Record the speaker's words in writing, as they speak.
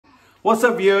What's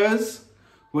up, viewers?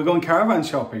 We're going caravan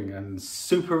shopping and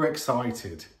super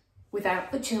excited.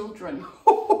 Without the children.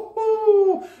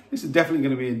 This is definitely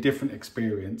going to be a different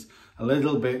experience. A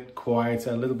little bit quieter,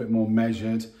 a little bit more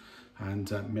measured,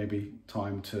 and maybe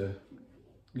time to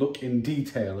look in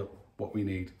detail at what we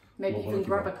need. Maybe even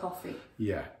grab a coffee.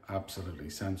 Yeah,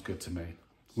 absolutely. Sounds good to me.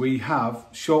 We have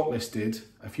shortlisted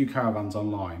a few caravans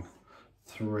online,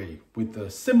 3, with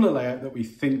the similar layout that we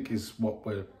think is what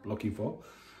we're looking for.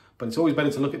 But it's always better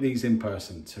to look at these in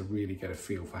person to really get a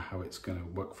feel for how it's going to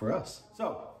work for us.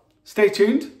 So stay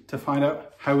tuned to find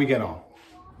out how we get on.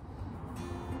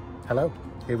 Hello,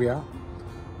 here we are,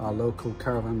 our local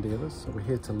caravan dealers. So we're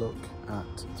here to look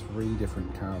at 3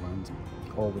 different caravans,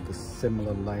 all with a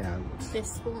similar layout.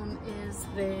 This one is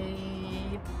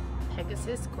the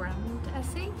Pegasus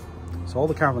Grande. So all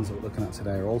the caravans that we're looking at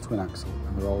today are all twin axle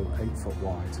and they're all 8 foot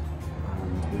wide.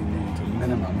 And we need a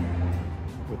minimum,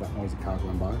 with that noisy car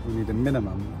going by, we need a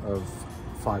minimum of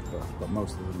 5 berth, but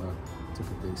most of them are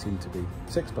typically seem to be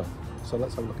 6 berth. So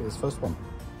let's have a look at this first one.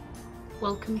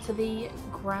 Welcome to the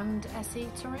Grande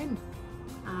Turin.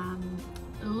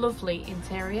 Lovely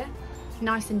interior,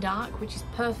 nice and dark, which is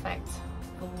perfect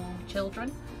for children.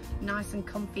 Nice and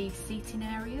comfy seating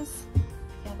areas. If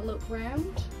you have a look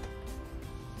round,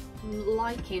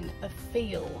 liking the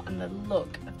feel and the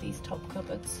look of these top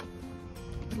cupboards.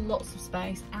 Lots of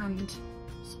space and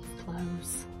soft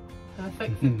clothes.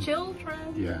 Perfect for children.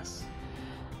 Yes.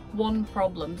 One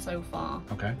problem so far.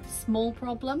 Okay. Small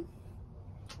problem.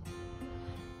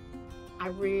 I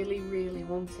really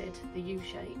wanted the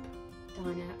U-shape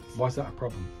dinette. Why is that a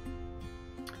problem?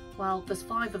 Well, there's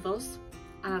 5 of us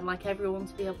and I'd like everyone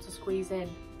to be able to squeeze in.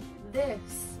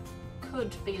 This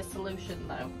could be a solution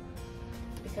though,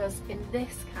 because in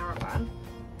this caravan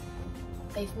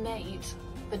they've made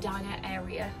the dinette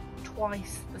area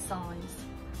twice the size.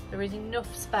 There is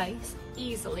enough space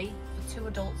easily for 2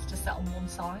 adults to sit on one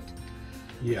side.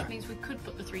 Yeah. Which means we could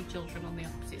put the 3 children on the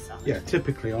opposite side. Yeah,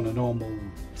 typically on a normal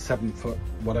 7 foot,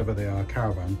 whatever they are,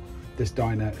 caravan, this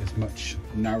dinette is much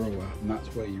narrower, and that's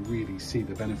where you really see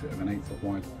the benefit of an 8 foot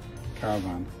wide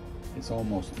caravan. It's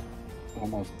almost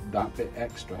that bit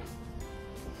extra.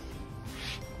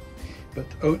 But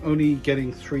only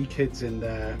getting 3 kids in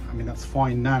there, I mean, that's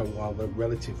fine now while they're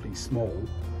relatively small,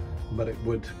 but it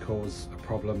would cause a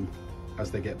problem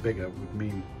as they get bigger. It would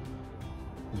mean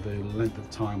the length of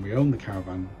time we own the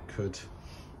caravan could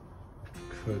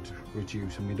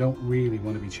reduce, and we don't really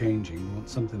want to be changing. We want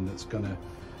something that's going to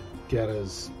get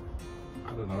us,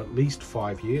 I don't know, at least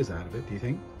 5 years out of it. Do you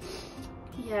think?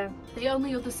 Yeah, the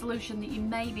only other solution that you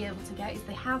may be able to get is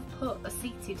they have put a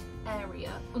seated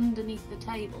area underneath the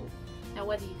table. Now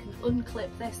whether you can unclip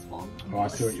this one and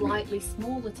put a slightly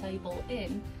smaller table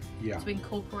in, yeah, to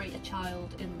incorporate a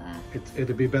child in there.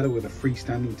 It'd be better with a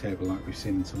freestanding table like we've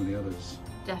seen in some of the others.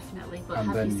 Definitely, but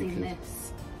have you seen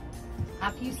this?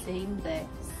 Have you seen this?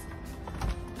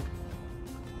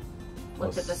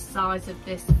 Look at the size of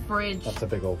this fridge. That's a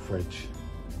big old fridge.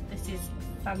 This is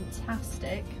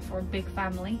fantastic for a big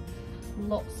family.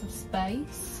 Lots of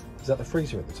space. Is that the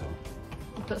freezer at the top?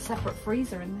 I've got a separate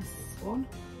freezer in this one.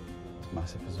 It's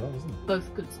massive as well, isn't it?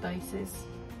 Both good spaces.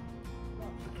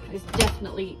 It's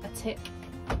definitely a tick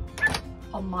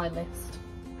on my list.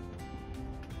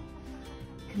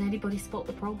 Can anybody spot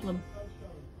the problem?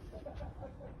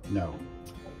 No.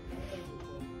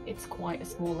 It's quite a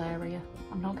small area,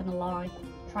 I'm not gonna lie.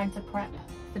 Trying to prep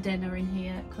for dinner in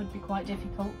here could be quite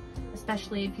difficult,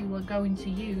 especially if you were going to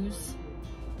use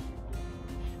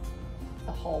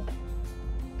the hob.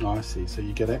 Oh, I see. So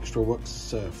you get extra work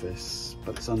surface,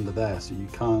 but it's under there, so you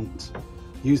can't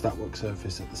use that work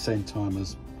surface at the same time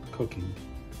as cooking.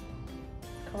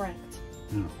 Correct.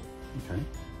 No. Okay.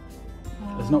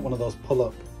 There's not one of those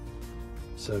pull-up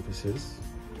surfaces.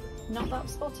 Not that I've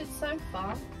spotted so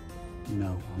far.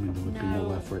 No, I mean there would be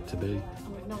nowhere for it to be.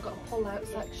 And we've not got a pull-out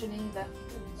section either.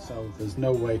 So there's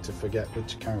no way to forget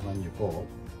which caravan you bought,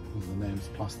 with the names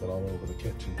plastered all over the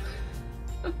kitchen.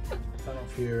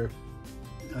 If you're,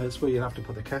 that's where you have to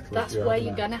put the kettle. That's where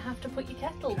you're going to have to put your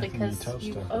kettle because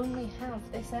you only have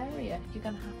this area. You're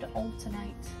going to have to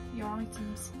alternate your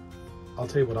items. I'll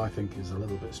tell you what I think is a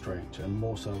little bit strange, and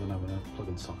more so than having a plug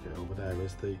and socket over there,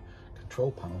 is the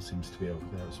control panel seems to be over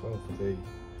there as well for the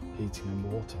heating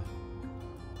and water.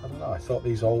 I don't know, I thought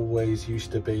these always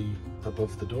used to be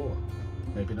above the door.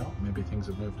 Maybe not, maybe things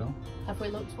have moved on. Have we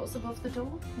looked what's above the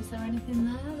door? Is there anything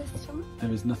there this time?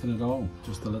 There is nothing at all,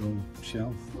 just a little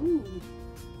shelf. Ooh.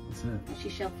 That's it. What's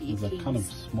your shelf for your keys? There's a kind of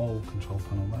small control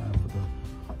panel there for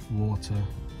the water,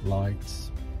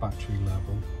 lights, battery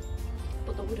level.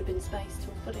 But there would have been space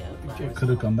to have put it over there. It could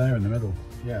have gone there in the middle.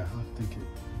 Yeah, I think it,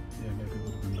 yeah,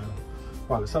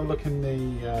 Right, let's have a look in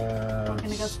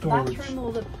the storage. Bathroom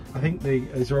or the... I think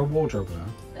is there a wardrobe there?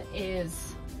 There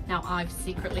is. Now I've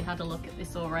secretly had a look at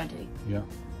this already. Yeah.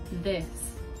 This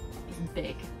is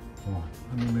big. Right,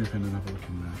 let me move in and have a look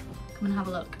in there. Come and have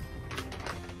a look.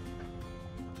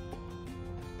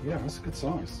 Yeah, that's a good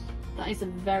size. That is a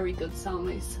very good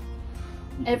size.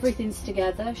 Everything's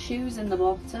together, shoes in the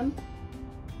bottom,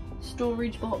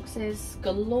 storage boxes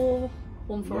galore,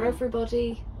 one for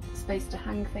everybody, space to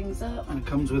hang things up. And it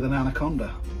comes with an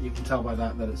anaconda. You can tell by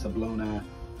that it's a blown air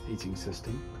heating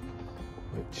system,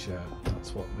 which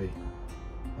that's what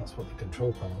the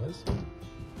control panel is.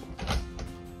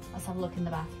 Let's have a look in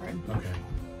the bathroom. Okay.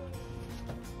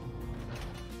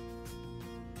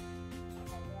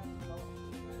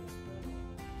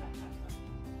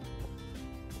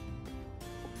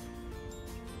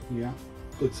 Yeah,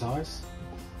 good size.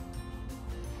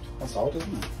 That's odd,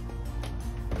 isn't it?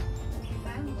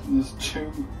 And there's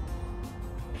 2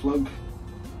 plug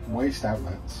waste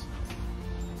outlets.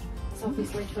 It's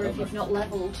obviously for if you've not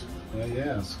levelled.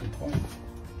 Yeah, that's a good point.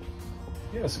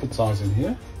 Yeah, it's a good size in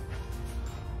here.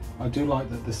 I do like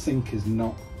that the sink is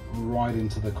not right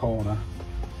into the corner,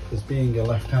 because being a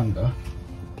left-hander,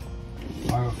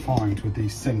 I find with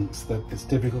these sinks that it's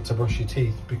difficult to brush your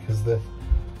teeth because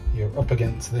you're up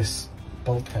against this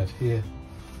bulkhead here.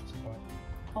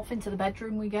 Off into the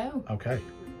bedroom we go. Okay.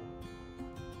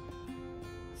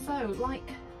 So, like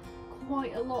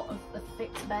quite a lot of the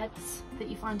fixed beds that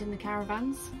you find in the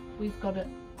caravans, we've got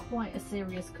quite a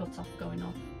serious cut-off going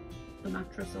off the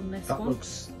mattress on this one.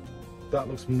 That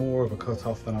looks more of a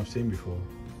cut-off than I've seen before.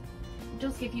 It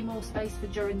does give you more space for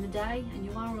during the day, and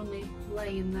you are only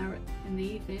laying there in the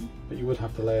evening. But you would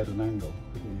have to lay at an angle,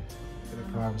 wouldn't you? Bit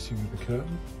of privacy with the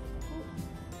curtain.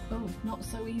 Oh, not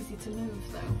so easy to move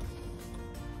though.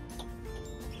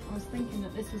 I was thinking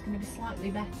that this was going to be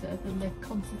slightly better than the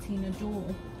concertina door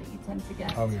that you tend to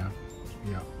get. Oh yeah,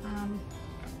 yeah.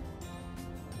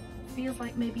 Feels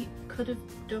like maybe it could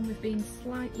have done with being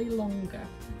slightly longer.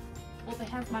 What they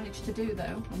have managed to do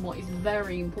though, and what is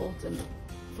very important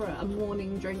for a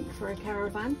morning drink for a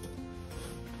caravan,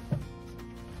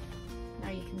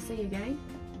 now you can see again,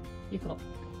 you've got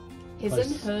his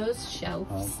and hers shelves.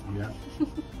 Oh, yeah.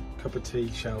 Cup of tea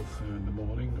shelf in the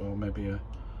morning, or maybe a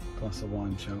glass of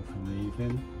wine shelf in the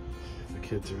evening if the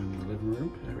kids are in the living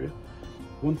room area.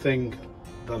 One thing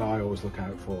that I always look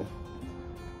out for,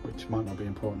 which might not be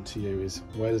important to you, is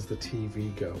where does the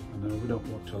TV go? I know we don't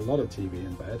watch a lot of TV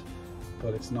in bed,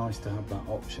 but it's nice to have that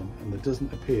option, and there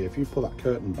doesn't appear, if you pull that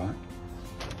curtain back,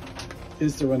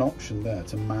 is there an option there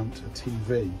to mount a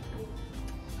TV?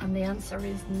 And the answer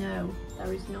is no,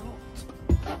 there is not.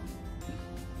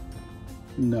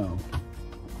 No.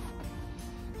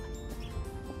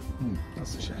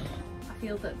 That's a shame. I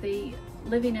feel that the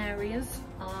living areas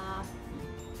are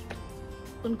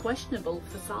unquestionable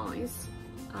for size,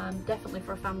 definitely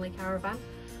for a family caravan.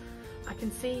 I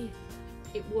can see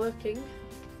it working.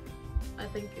 I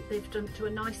think they've done it to a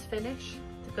nice finish.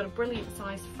 They've got a brilliant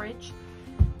sized fridge.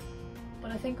 But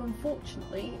I think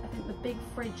unfortunately, the big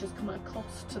fridge has come at a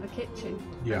cost to the kitchen.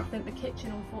 Yeah. I think the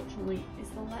kitchen unfortunately is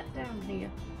the letdown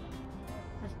here.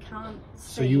 I can't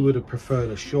see. So you would have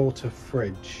preferred a shorter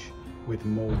fridge with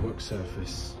more work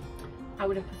surface? I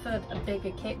would have preferred a bigger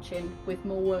kitchen with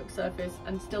more work surface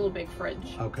and still a big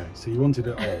fridge. Okay, so you wanted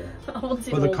it all. I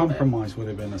wanted but the all compromise would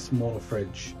have been a smaller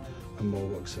fridge and more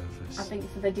work surface. I think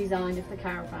for the design of the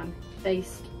caravan,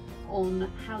 based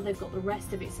on how they've got the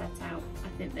rest of it set out, I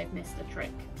think they've missed a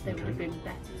trick. They would have been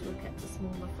better to have kept a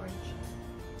smaller fridge.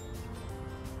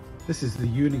 This is the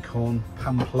Unicorn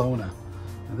Pamplona.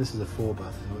 Now this is a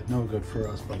 4-bath, so it's no good for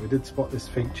us, but we did spot this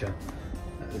feature.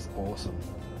 That is awesome.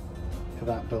 For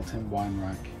that built-in wine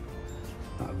rack,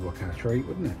 that would work out great,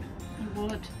 wouldn't it? It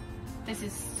would. This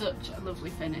is such a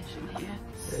lovely finish in here.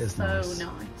 It is so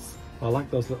nice. I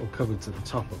like those little cupboards at the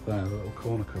top up there, the little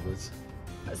corner cupboards.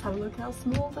 Let's have a look how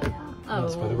small they are. Oh,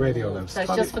 that's where the radio lives.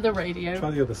 That's just for the radio.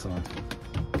 Try the other side.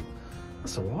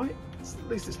 That's alright. At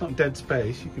least it's not dead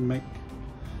space. You can make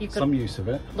some use of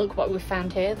it. Look what we've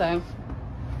found here though.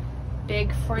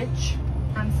 Big fridge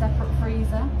and separate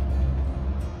freezer.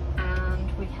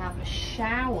 And we have a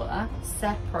shower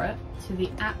separate to the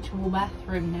actual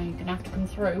bathroom. Now you're going to have to come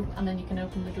through and then you can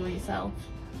open the door yourself.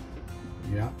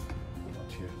 Yeah.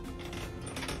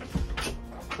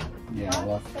 Yeah,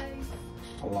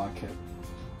 I like it.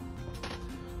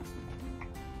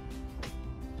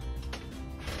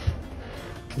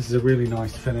 This is a really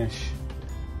nice finish.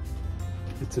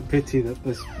 It's a pity that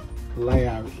this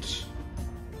layout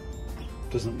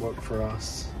doesn't work for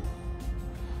us.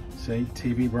 See,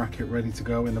 TV bracket ready to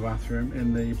go in the bathroom,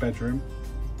 in the bedroom.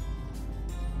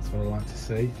 It's That's what I like to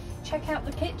see. Check out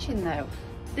the kitchen though.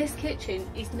 This kitchen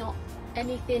is not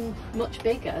anything much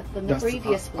bigger than the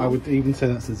previous one. I would even say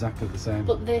that's exactly the same.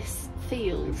 But this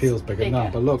feels It feels bigger. No,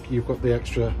 but look, you've got the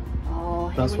extra.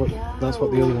 Oh, that's what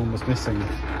the other one was missing.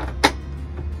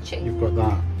 Ching. You've got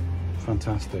that.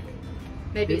 Fantastic.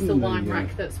 Maybe it's the wine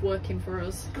rack that's working for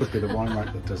us. Could be the wine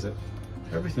rack that does it.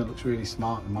 Everything looks really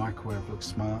smart. The microwave looks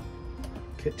smart.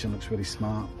 Kitchen looks really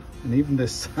smart. And even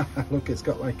this, look, it's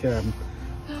got like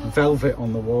velvet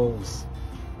on the walls.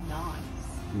 Nice.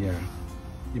 Yeah.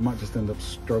 You might just end up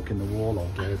stroking the wall all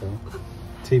day though.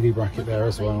 TV bracket there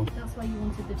as well. That's why you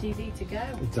wanted the TV to go.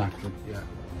 Exactly, yeah.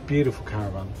 Beautiful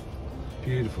caravan.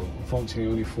 Beautiful. Unfortunately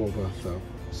only 4 berth though.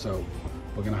 So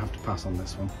we're going to have to pass on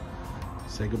this one.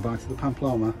 Say goodbye to the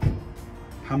Pamplona.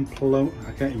 Pamplona,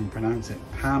 I can't even pronounce it.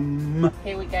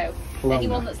 Here we go. Plona.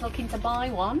 Anyone that's looking to buy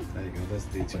one, there you go, there's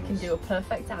the details. We can do a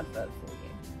perfect advert for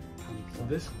you. So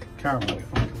this caravan,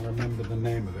 if I can remember the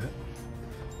name of it,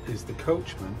 is the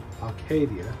Coachman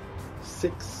Acadia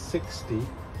 660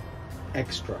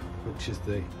 XTRA, which is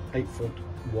the 8-foot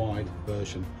wide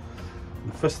version.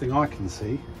 And the first thing I can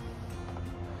see,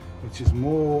 which is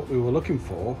more we were looking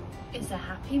for, is a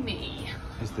happy me.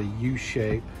 Is the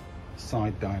U-shape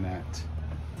side dinette.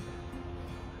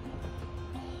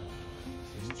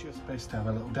 There's just space to have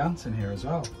a little dance in here as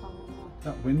well. Oh.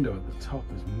 That window at the top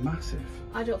is massive.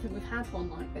 I don't think we've had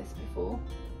one like this before.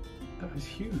 That is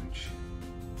huge.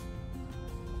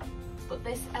 But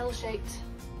this L-shaped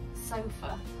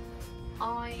sofa,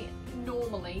 I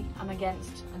normally am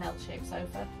against an L-shaped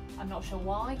sofa. I'm not sure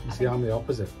why. You see, I'm the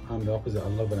opposite. I'm the opposite. I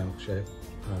love an L-shaped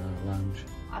lounge.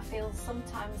 I feel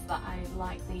sometimes that I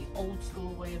like the old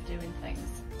school way of doing things.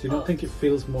 Do you not think it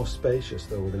feels more spacious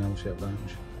though with an L-shaped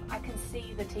lounge? I can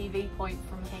see the TV point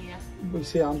from here. Well, you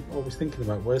see, I'm always thinking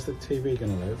about where's the TV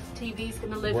going to live? TV's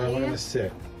going to live where here. Where am I going to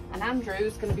sit? And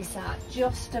Andrew's going to be sat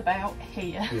just about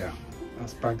here. Yeah,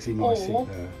 that's Bagsy my seat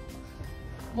there.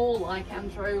 More like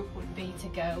Andrew would be to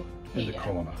go here. In the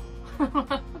corner.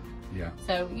 Yeah.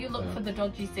 So you look for the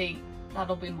dodgy seat,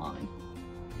 that'll be mine.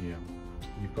 Yeah,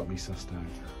 you've got me sussed out.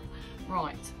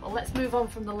 Right, well let's move on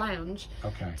from the lounge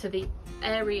to the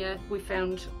area we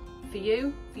found for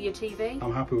you, for your TV.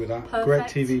 I'm happy with that. Perfect. Great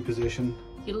TV position.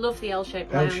 You love the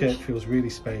L-shaped lounge. L-shaped feels really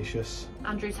spacious.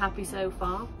 Andrew's happy so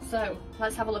far. So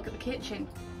let's have a look at the kitchen.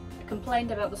 I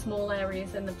complained about the small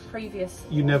areas in the previous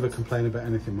You never complain about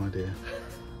anything, my dear.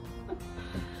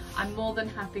 I'm more than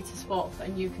happy to swap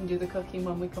and you can do the cooking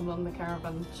when we come on the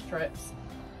caravan trips.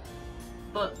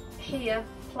 But here,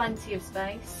 plenty of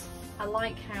space. I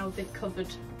like how they've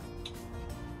covered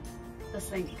the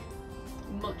sink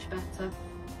much better.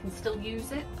 You can still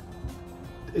use it.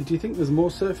 Do you think there's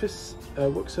more surface,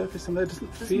 work surface in there? It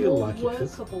doesn't feel like it.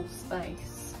 There's more workable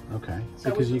space. Okay, so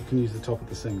because you can use the top of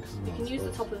the sink as well. You can use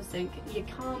the top of the sink. You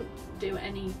can't do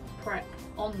any prep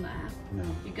on there. No.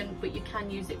 But you can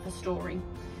use it for storing.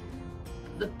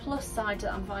 The plus side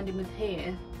that I'm finding with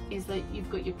here is that you've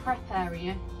got your prep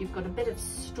area, you've got a bit of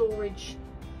storage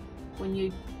when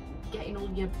you're getting all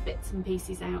your bits and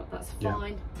pieces out, that's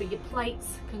fine. But your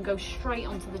plates can go straight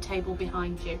onto the table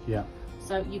behind you. Yeah.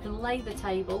 So you can lay the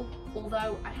table,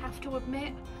 although I have to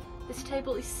admit, this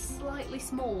table is slightly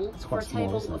small for a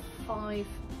table of 5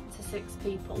 to 6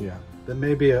 people. Yeah. There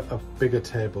may be a bigger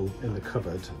table in the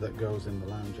cupboard that goes in the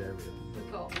lounge area.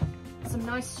 We've got some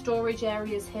nice storage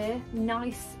areas here,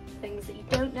 nice things that you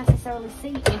don't necessarily see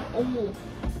in all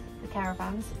the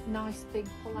caravans. Nice big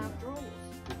pull-out drawers,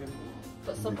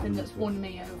 but something that's won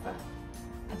me over.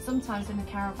 And sometimes in a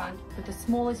caravan, with the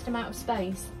smallest amount of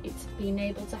space, it's being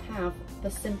able to have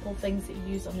the simple things that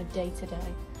you use on a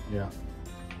day-to-day. Yeah.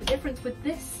 The difference with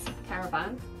this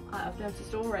caravan, I've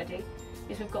noticed already,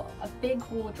 is we've got a big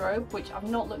wardrobe, which I've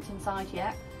not looked inside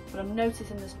yet, but I'm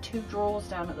noticing there's 2 drawers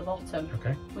down at the bottom.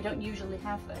 Okay. We don't usually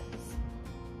have this.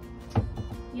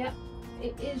 Yep,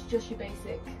 it is just your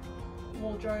basic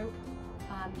wardrobe.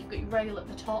 You've got your rail at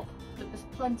the top, but there's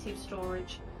plenty of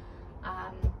storage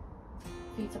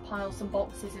for you to pile some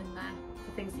boxes in there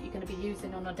for things that you're going to be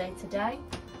using on a day-to-day.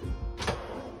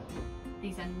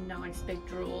 These are nice big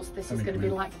drawers. This is going to be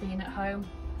like being at home.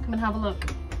 Come and have a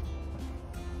look.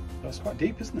 That's quite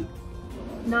deep, isn't it?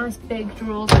 Nice big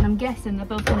drawers, and I'm guessing they're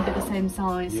both going to be the same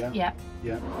size. Yeah.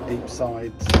 Yeah, deep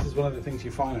sides. This is one of the things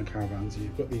you find on caravans.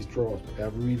 You've got these drawers, but they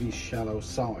have really shallow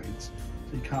sides,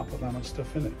 so you can't put that much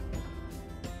stuff in it.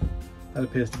 That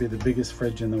appears to be the biggest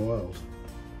fridge in the world.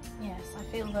 Yes, I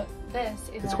feel that this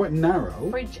is It's quite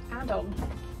narrow. Fridge add-on.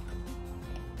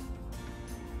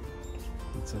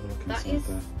 Let's have a look That inside is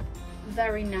there.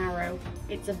 very narrow.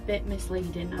 It's a bit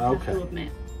misleading, I have to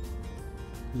admit.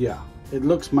 Yeah, it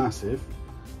looks massive,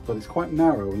 but it's quite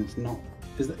narrow and it's not.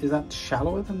 Is that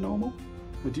shallower than normal?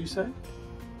 Would you say?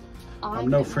 I'm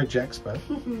no fridge expert.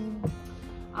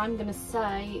 I'm going to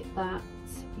say that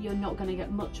you're not going to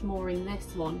get much more in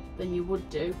this one than you would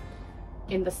do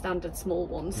in the standard small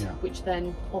ones, which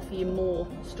then offer you more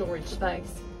storage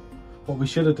space. What we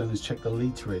should have done is check the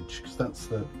literage, because that's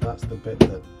the bit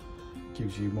that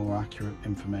gives you more accurate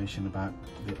information about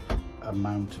the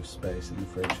amount of space in the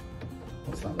fridge.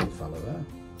 What's that little fellow there?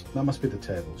 That must be the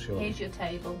table, sure. Here's your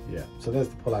table. Yeah, so there's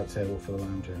the pull-out table for the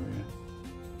lounge area.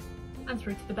 And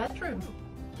through to the bedroom.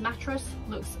 Mattress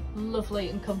looks lovely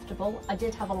and comfortable. I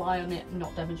did have a lie on it,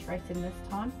 not demonstrating this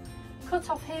time. Cut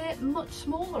off here, much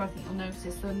smaller, I think you'll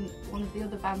notice, than one of the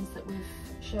other vans that we've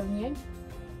shown you.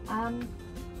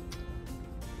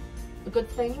 A good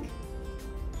thing,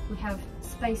 we have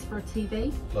space for a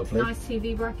TV. Lovely. Nice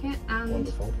TV bracket and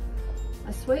wonderful.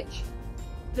 A switch.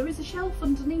 There is a shelf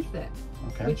underneath it,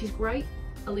 which is great.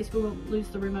 At least we won't lose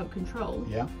the remote control.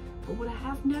 Yeah. But what I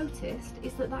have noticed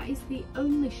is that that is the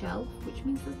only shelf, which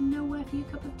means there's nowhere for your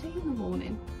cup of tea in the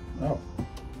morning. Oh.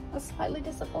 That's slightly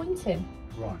disappointing.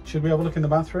 Right, should we have a look in the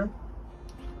bathroom?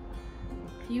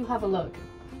 You have a look.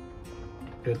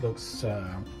 It looks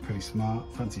pretty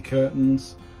smart. Fancy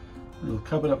curtains, a little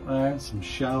cupboard up there, some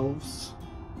shelves.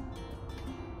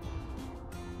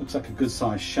 Looks like a good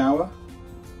sized shower.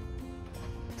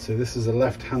 So this is a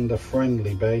left-hander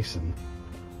friendly basin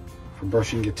for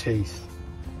brushing your teeth.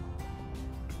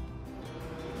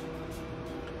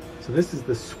 So this is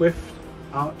the Swift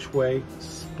Archway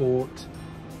Sport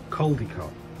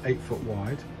Caldecott, 8 foot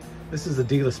wide. This is a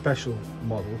dealer special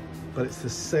model, but it's the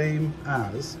same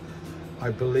as, I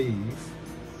believe,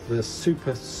 the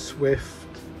Super Swift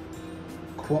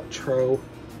Quattro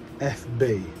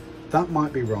FB. That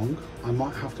might be wrong. I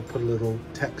might have to put a little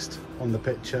text on the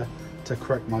picture to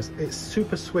correct myself. It's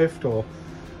Super Swift or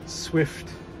Swift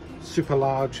Super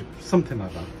Large, something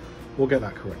like that. We'll get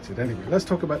that corrected. Anyway, let's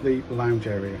talk about the lounge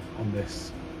area on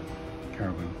this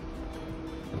caravan.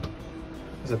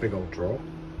 There's a big old drawer.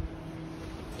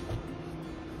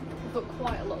 We've got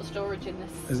quite a lot of storage in this.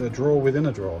 There's a drawer within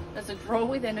a drawer. There's a drawer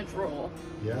within a drawer.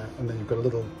 Yeah, and then you've got a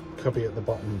little cubby at the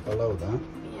bottom below that.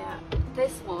 Yeah,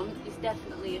 this one is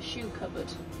definitely a shoe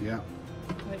cupboard. Yeah.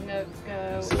 We're going to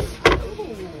go...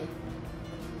 Ooh.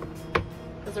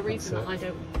 There's a reason that I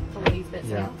don't follow these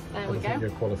bits out. There we go. I think you're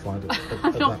qualified at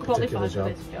I'm not that qualified job.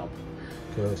 for this job.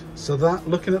 Good. So that,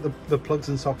 looking at the plugs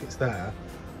and sockets there,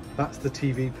 that's the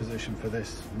TV position for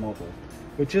this model,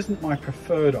 which isn't my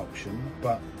preferred option,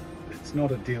 but it's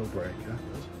not a deal breaker.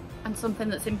 And something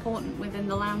that's important within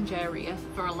the lounge area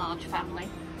for a large family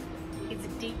is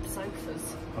deep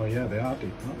sofas. Oh yeah, they are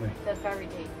deep, aren't they? They're very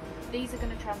deep. These are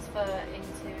going to transfer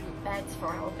into beds for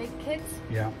our big kids.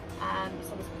 Yeah.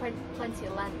 So there's plenty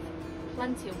of length,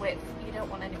 plenty of width. You don't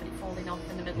want anybody falling off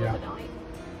in the middle of the night.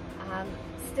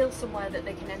 Still somewhere that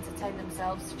they can entertain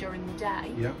themselves during the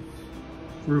day. Yeah.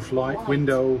 Roof light,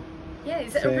 window. Yeah,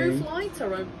 is it a roof light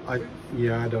or a roof?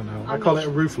 Yeah, I don't know. I call it a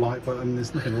roof light, but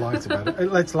there's nothing light about it.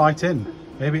 It lets light in.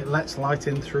 Maybe it lets light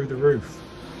in through the roof.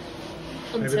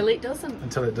 Until it doesn't.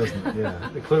 Until it doesn't, yeah.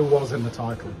 The clue was in the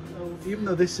title. Even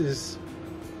though this is,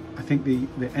 I think, the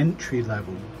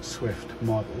entry-level Swift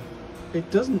model, it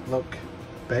doesn't look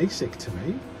basic to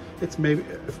me. It's maybe,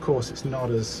 of course, it's not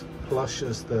as plush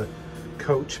as the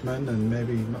Coachman and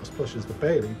maybe not as plush as the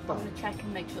Bailey. But I'm going to check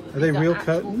and make sure that are they real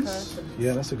curtains?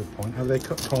 Yeah, that's a good point. Have they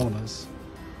cut corners?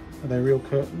 Are they real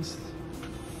curtains?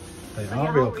 They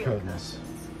are real curtains.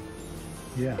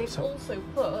 Yeah. They've also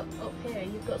put up here,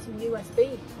 you've got some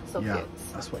USB sockets. Yeah,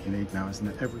 that's what you need now, isn't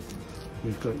it? Everything.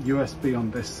 We've got USB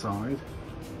on this side.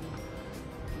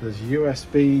 There's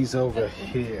USBs over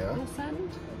here.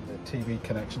 The TV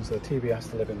connection, so the TV has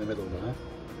to live in the middle there.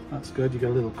 That's good. You've got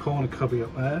a little corner cubby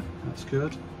up there. That's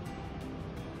good.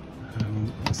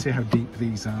 Let's see how deep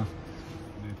these are.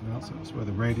 That's where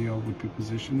the radio would be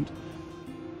positioned.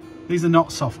 These are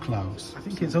not soft close. I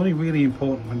think it's only really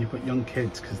important when you've got young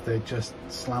kids because they just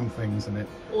slam things and it...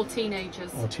 Or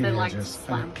teenagers. They like to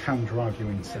slam. And it can drive you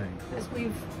insane. As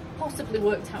we've possibly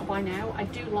worked out by now, I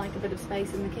do like a bit of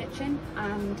space in the kitchen,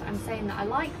 and I'm saying that I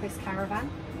like this caravan,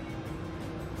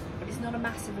 but it's not a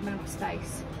massive amount of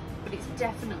space, but it's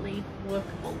definitely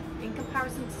workable in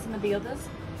comparison to some of the others.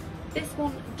 This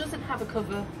one doesn't have a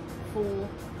cover for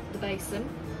the basin,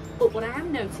 but what I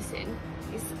am noticing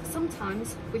is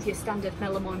sometimes with your standard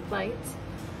melamine plates,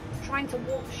 trying to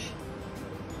wash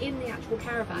in the actual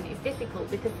caravan is difficult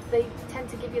because they tend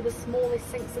to give you the smallest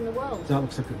sinks in the world. That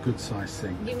looks like a good size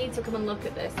sink. You need to come and look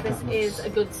at this. This is a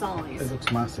good size. It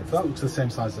looks massive. That looks the same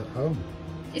size at home.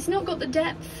 It's not got the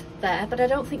depth there, but I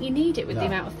don't think you need it with No. the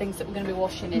amount of things that we're going to be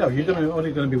washing in. No, you're here.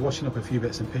 only going to be washing up a few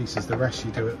bits and pieces. The rest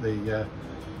you do at the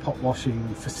pot washing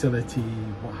facility,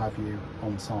 what have you,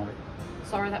 on site.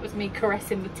 Sorry, that was me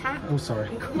caressing the tap. Oh, sorry.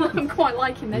 I'm quite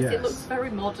liking this. Yes. It looks very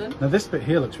modern. Now this bit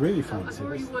here looks really I've fancy.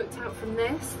 already worked out from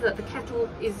this that the kettle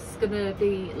is going to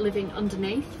be living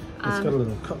underneath. It's got a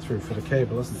little cut through for the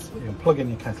cable, hasn't it? You can plug in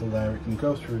your kettle there, it can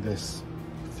go through this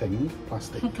thing,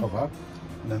 plastic cover,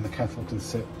 and then the kettle can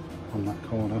sit on that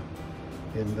corner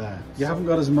in there. You haven't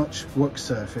got as much work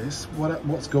surface.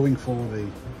 What's going for the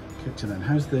kitchen then?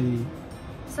 How's the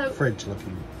fridge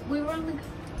looking? We were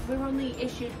only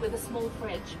issued with a small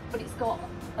fridge, but it's got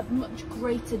a much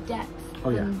greater depth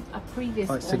than a previous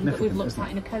one that we've looked at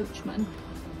in a Coachman.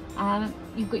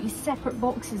 You've got your separate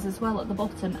boxes as well at the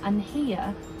bottom, and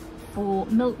here for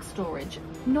milk storage.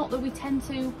 Not that we tend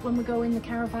to when we go in the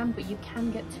caravan, but you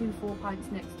can get 2 4 pints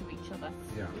next to each other.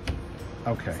 Yeah.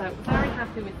 Okay. So very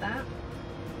happy with that.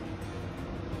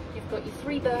 You've got your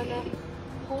 3-burner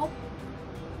hob.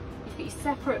 You've got your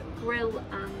separate grill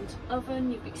and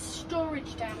oven. You've got your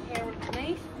storage down here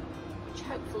underneath, which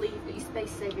hopefully you've got your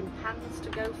space-saving pans to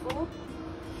go for.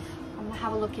 I'm going to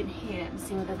have a look in here and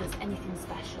see whether there's anything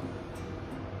special.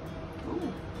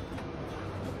 Ooh.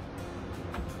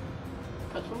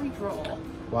 Cutlery drawer.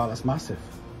 Wow, that's massive.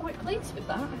 Quite pleased with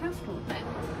that, I have to admit.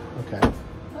 Okay.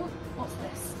 Oh, what's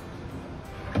this?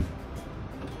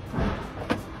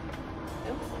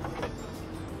 Oh,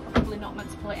 probably not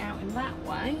meant to pull it out in that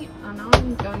way, and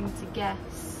I'm going to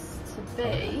guess to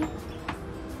be...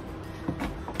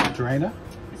 Drainer?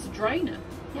 It's a drainer,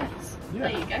 yes. Yeah.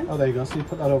 There you go. Oh, there you go. So you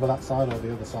put that over that side or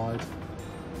the other side.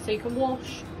 So you can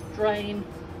wash, drain,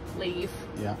 leave.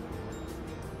 Yeah.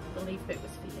 The leave bit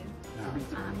was for you.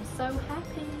 Yeah. I'm so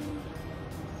happy.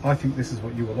 I think this is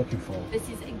what you were looking for. This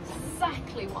is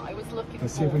exactly what I was looking for.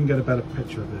 Let's see if we can get a better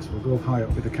picture of this. We'll go high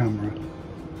up with the camera.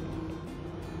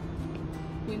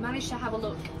 We managed to have a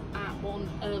look at one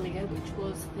earlier, which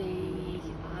was the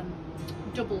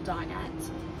double dinette.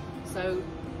 So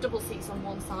double seats on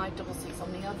one side, double seats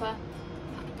on the other.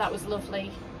 That was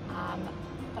lovely.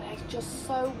 But I just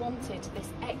so wanted this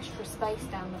extra space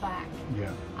down the back.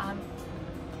 Yeah.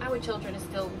 Our children are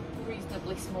still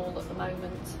reasonably small at the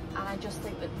moment, and I just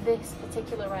think that this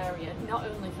particular area, not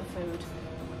only for food,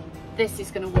 this is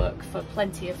going to work for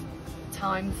plenty of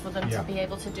time for them to be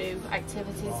able to do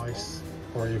activities. Nice.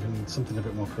 Or even something a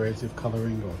bit more creative,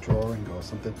 colouring or drawing or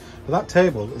something. But that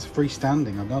table is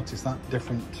freestanding. I've noticed that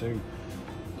different to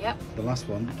the last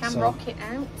one. I can rock it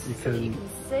out you so that you can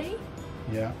see.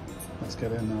 Yeah, let's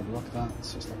get in and have a look at that.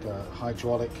 It's just like a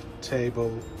hydraulic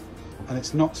table, and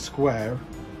it's not square,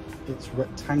 it's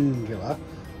rectangular,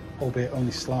 albeit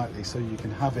only slightly, so you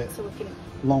can have it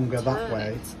longer that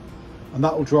way. And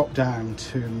that will drop down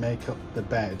to make up the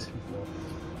bed.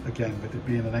 Again, with it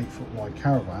being an 8-foot wide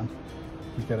caravan,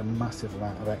 you get a massive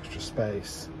amount of extra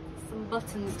space. Some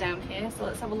buttons down here, so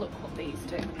let's have a look what these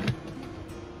do.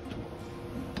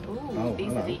 Ooh,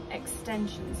 these are the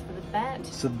extensions for the bed.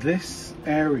 So this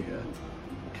area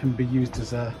can be used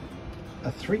as a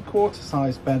 3/4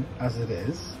 size bed as it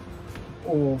is,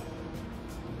 or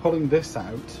pulling this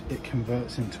out, it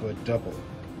converts into a double.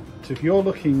 So if you're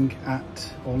looking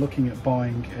at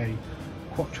buying a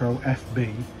Quattro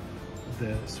FB,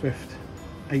 the Swift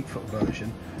 8-foot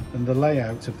version, then the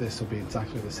layout of this will be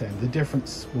exactly the same. The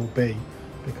difference will be,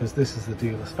 because this is the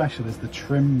dealer special, is the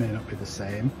trim may not be the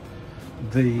same.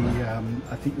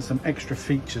 I think there's some extra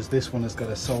features. This one has got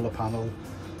a solar panel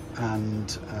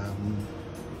and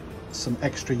some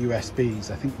extra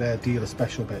USBs. I think they're dealer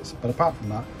special bits, but apart from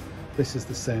that, this is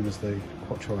the same as the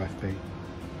Quattro FB.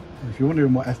 And if you're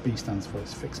wondering what FB stands for,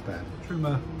 it's fixed bed.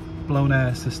 Truma blown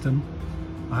air system.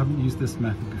 I haven't used this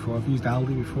method before. I've used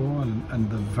Aldi before, and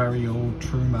the very old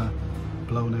Truma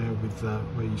blown air with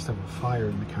where you used to have a fire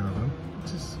in the caravan.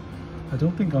 Which is, I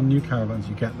don't think on new caravans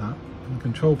you get that. And the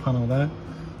control panel there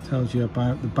tells you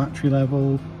about the battery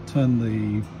level, turn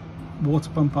the water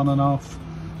pump on and off,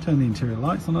 turn the interior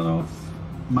lights on and off,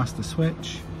 master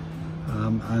switch,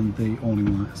 and the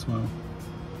awning light as well.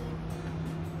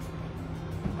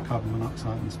 Carbon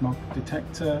monoxide and smoke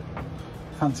detector,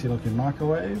 fancy looking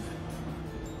microwave.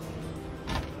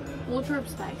 Wardrobe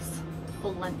space,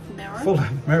 full length mirror. Full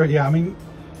length mirror, yeah, I mean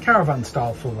caravan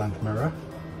style full length mirror.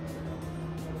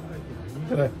 You've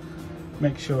got to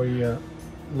make sure you're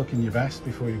looking your best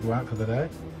before you go out for the day.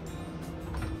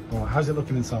 Well, how's it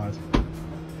looking inside?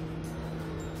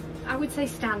 I would say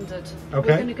standard. Okay.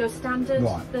 We're going to go standard.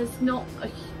 Right. There's not a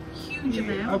huge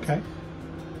amount. Okay.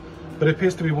 But it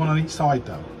appears to be one on each side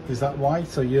though. Is that why?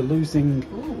 So you're losing,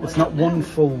 Ooh, it's not one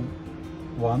full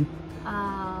one.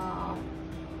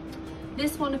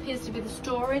 This one appears to be the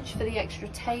storage for the extra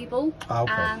table.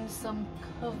 Okay. And some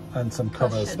covers.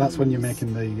 cushions. That's when you're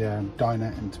making the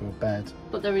dinette into a bed.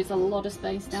 But there is a lot of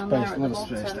space down there at the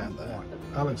bottom. Space down there.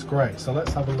 That looks great. So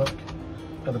let's have a look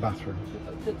at the bathroom.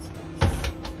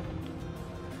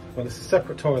 Well, it's a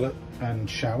separate toilet and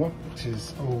shower, which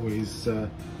is always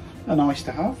nice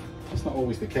to have. It's not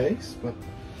always the case, but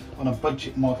on a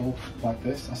budget model like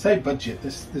this, I say budget,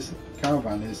 this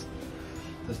caravan is,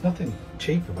 there's nothing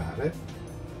cheap about it,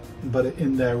 but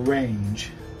in their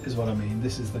range is what I mean.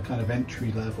 This is the kind of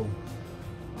entry level,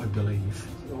 I believe.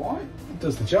 Alright, it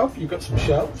does the job. You've got some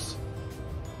shelves,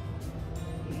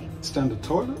 standard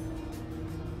toilet.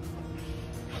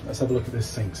 Let's have a look at this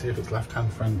sink, see if it's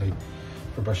left-hand friendly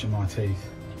for brushing my teeth.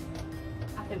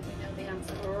 I think we know the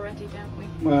answer already, don't we?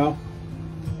 Well,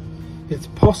 it's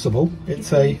possible.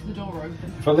 It's a. Leave the door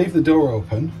open. If I leave the door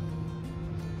open,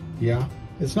 yeah,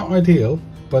 it's not ideal,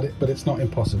 but it's not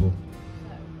impossible.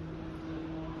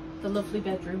 So, the lovely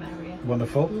bedroom area.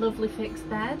 Wonderful. Lovely fixed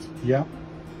bed. Yeah.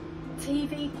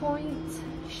 TV point,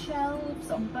 shelves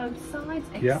on both sides.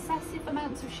 Yeah. Excessive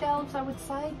amounts of shelves, I would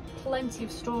say. Plenty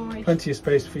of storage. Plenty of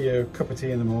space for your cup of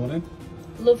tea in the morning.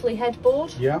 Lovely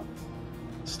headboard. Yeah.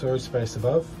 Storage space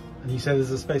above. And you said there's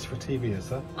a space for a TV, is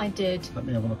there? I did. Let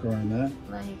me have a look around there.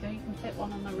 There you go, you can fit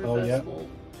one on the reverse wall.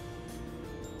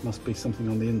 Must be something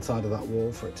on the inside of that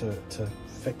wall for it to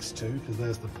fix to, because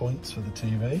there's the points for the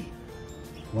TV.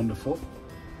 Wonderful.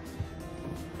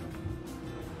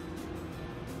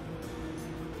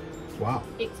 Wow.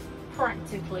 It's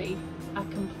practically a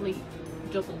complete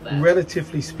double bed.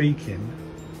 Relatively speaking,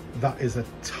 that is a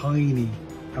tiny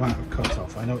amount of cut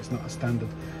off. I know it's not a standard,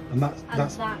 and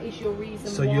that is your reason.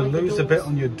 So why you lose a bit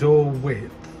on your door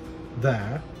width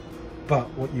there, but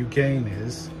what you gain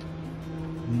is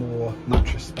more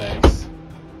mattress space.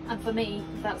 And for me,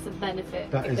 that's a benefit.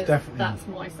 That is definitely. That's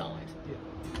my side. Yeah.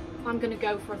 I'm going to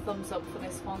go for a thumbs up for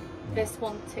this one. This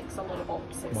one ticks a lot of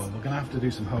boxes. Well, we're going to have to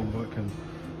do some homework and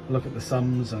look at the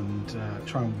sums and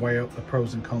try and weigh up the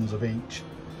pros and cons of each.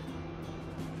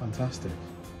 Fantastic.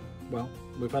 Well,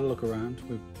 we've had a look around,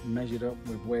 we've measured up,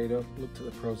 we've weighed up, looked at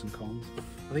the pros and cons.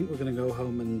 I think we're going to go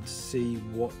home and see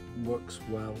what works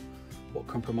well, what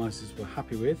compromises we're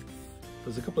happy with.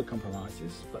 There's a couple of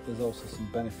compromises, but there's also some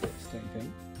benefits, don't you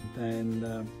think?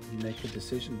 Then make a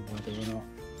decision whether or not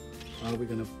are we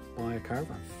going to buy a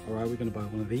caravan, or are we going to buy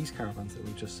one of these caravans that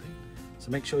we've just seen.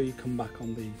 So make sure you come back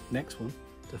on the next one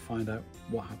to find out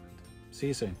what happened. See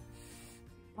you soon.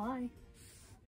 Bye.